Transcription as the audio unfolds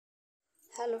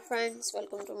Hello friends,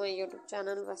 welcome to my YouTube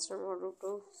channel Western Wardrobe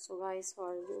 2. So guys, how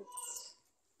are you?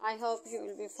 I hope you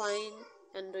will be fine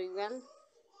and doing well.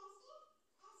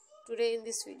 Today in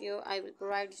this video I will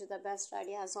provide you the best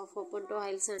ideas of open toe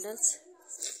high sandals.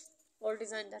 All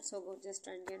design that's so gorgeous,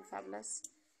 trendy and fabulous.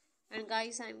 And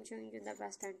guys, I am showing you the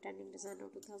best and trending design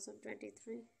of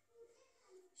 2023.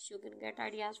 You can get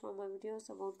ideas from my videos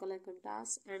about color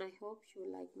contrast, and I hope you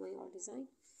like my all design.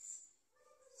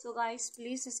 So guys,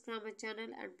 please subscribe my channel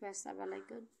and press the bell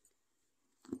icon.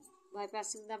 By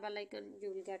pressing the bell icon, you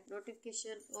will get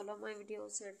notification all of my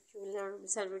videos and you will never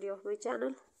miss a video of my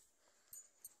channel.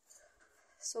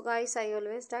 So guys, I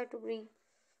always try to bring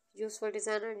useful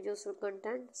design and useful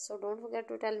content. So don't forget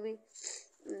to tell me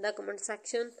in the comment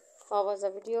section how was the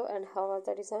video and how was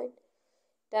the design.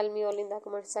 Tell me all in the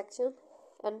comment section.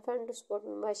 And friend, to support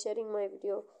me by sharing my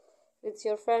video with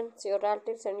your friends, your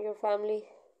relatives and your family.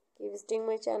 Keep visiting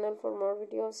my channel for more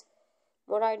videos,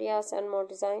 more ideas and more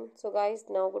design. So guys,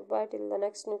 now goodbye till the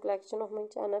next new collection of my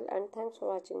channel, and thanks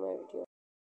for watching my video.